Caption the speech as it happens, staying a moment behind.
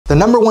The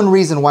number one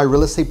reason why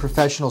real estate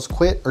professionals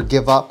quit or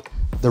give up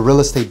the real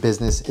estate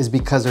business is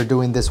because they're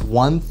doing this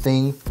one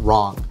thing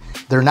wrong.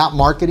 They're not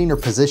marketing or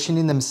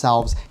positioning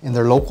themselves in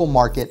their local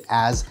market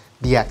as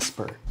the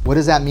expert. What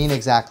does that mean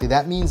exactly?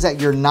 That means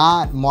that you're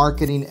not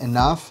marketing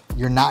enough,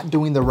 you're not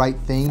doing the right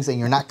things, and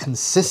you're not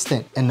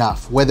consistent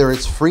enough, whether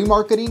it's free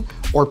marketing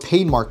or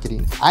paid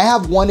marketing. I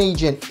have one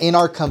agent in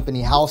our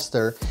company,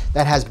 Halster,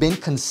 that has been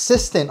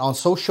consistent on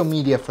social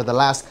media for the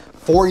last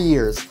 4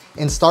 years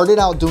and started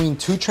out doing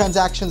 2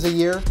 transactions a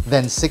year,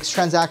 then 6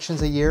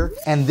 transactions a year,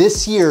 and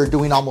this year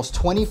doing almost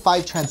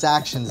 25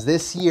 transactions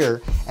this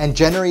year and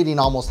generating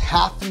almost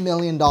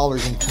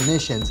 $500,000 in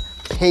commissions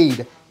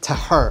paid to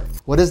her.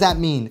 What does that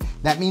mean?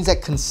 That means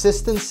that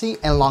consistency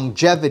and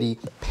longevity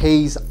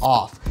pays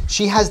off.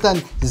 She has done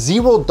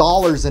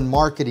 $0 in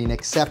marketing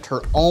except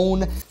her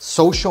own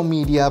social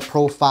media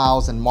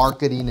profiles and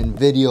marketing and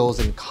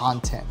videos and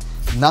content.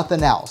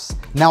 Nothing else.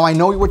 Now I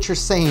know what you're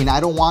saying. I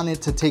don't want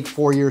it to take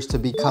 4 years to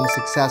become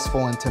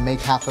successful and to make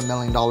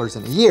 $500,000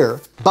 in a year,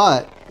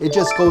 but it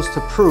just goes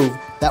to prove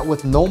that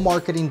with no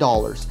marketing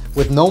dollars,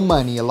 with no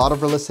money, a lot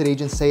of real estate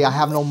agents say, I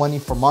have no money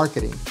for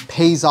marketing,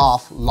 pays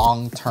off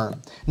long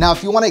term. Now,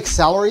 if you want to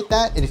accelerate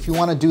that, and if you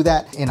want to do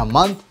that in a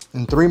month,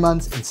 in 3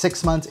 months, in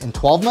 6 months, in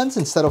 12 months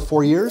instead of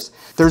 4 years,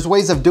 there's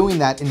ways of doing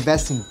that,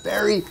 investing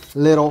very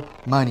little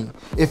money.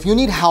 If you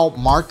need help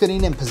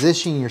marketing and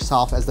positioning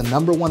yourself as the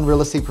 #1 real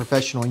estate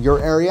professional in your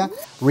area,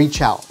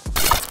 reach out.